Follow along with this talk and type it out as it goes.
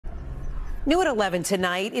New at 11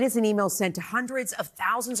 tonight, it is an email sent to hundreds of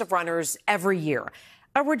thousands of runners every year.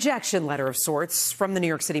 A rejection letter of sorts from the New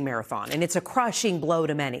York City Marathon, and it's a crushing blow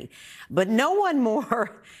to many. But no one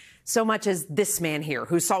more so much as this man here,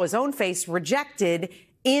 who saw his own face rejected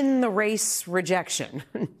in the race rejection.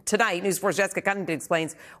 Tonight, News 4's Jessica Cunnington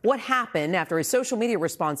explains what happened after his social media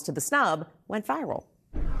response to the snub went viral.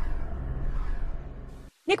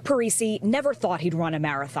 Nick Parisi never thought he'd run a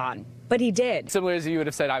marathon, but he did. Similar as you would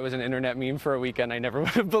have said I was an internet meme for a weekend, I never would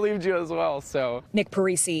have believed you as well, so. Nick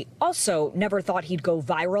Parisi also never thought he'd go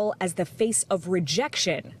viral as the face of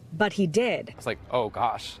rejection, but he did. It's like, oh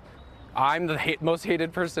gosh, I'm the most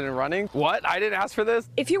hated person in running? What? I didn't ask for this?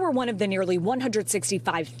 If you were one of the nearly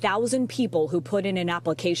 165,000 people who put in an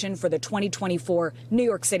application for the 2024 New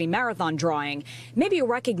York City Marathon drawing, maybe you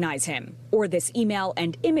recognize him, or this email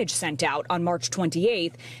and image sent out on March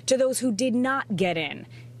 28th to those who did not get in.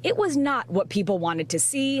 It was not what people wanted to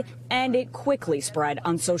see, and it quickly spread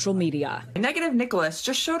on social media. Negative Nicholas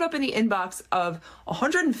just showed up in the inbox of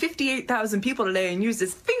 158,000 people today and used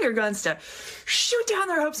his finger guns to shoot down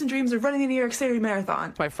their hopes and dreams of running the New York City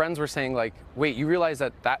Marathon. My friends were saying, like, wait, you realize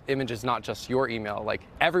that that image is not just your email, like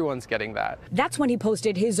everyone's getting that. That's when he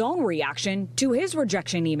posted his own reaction to his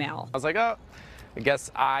rejection email. I was like, oh, I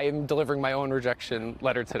guess I'm delivering my own rejection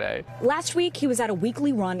letter today. Last week, he was at a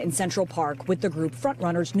weekly run in Central Park with the group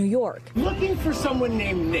Frontrunners New York. Looking for someone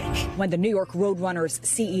named Nick. When the New York Roadrunners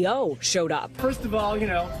CEO showed up. First of all,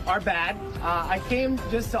 our bad. I came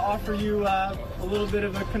just to offer you a little bit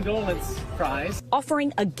of a condolence prize.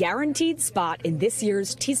 Offering a guaranteed spot in this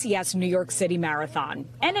year's TCS New York City Marathon.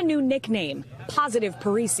 And a new nickname, Positive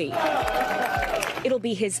Parisi. It'll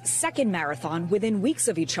be his second marathon within weeks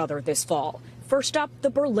of each other this fall. First up, the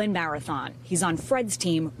Berlin Marathon. He's on Fred's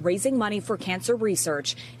team raising money for cancer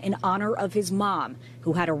research in honor of his mom,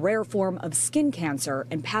 who had a rare form of skin cancer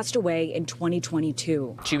and passed away in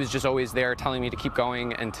 2022. She was just always there telling me to keep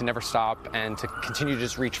going and to never stop and to continue to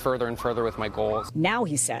just reach further and further with my goals. Now,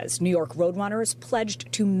 he says, New York Roadrunners pledged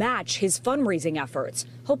to match his fundraising efforts,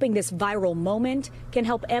 hoping this viral moment can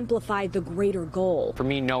help amplify the greater goal. For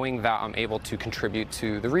me, knowing that I'm able to contribute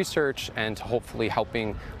to the research and to hopefully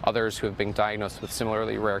helping others who have been diagnosed with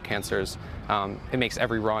similarly rare cancers, it makes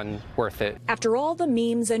every run worth it. After all the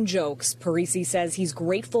memes and jokes, Parisi says he's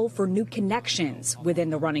grateful for new connections within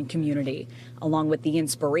the running community, along with the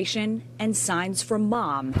inspiration and signs from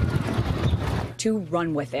mom to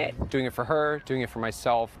run with it. Doing it for her, doing it for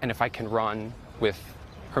myself, and if I can run with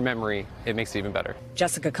her memory, it makes it even better.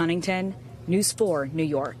 Jessica Cunnington, News 4, New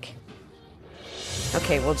York.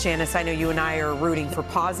 Okay, well, Janice, I know you and I are rooting for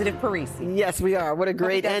Positive Parisi. Yes, we are. What a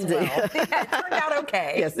great ending. Well. It turned out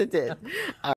okay. Yes, it did.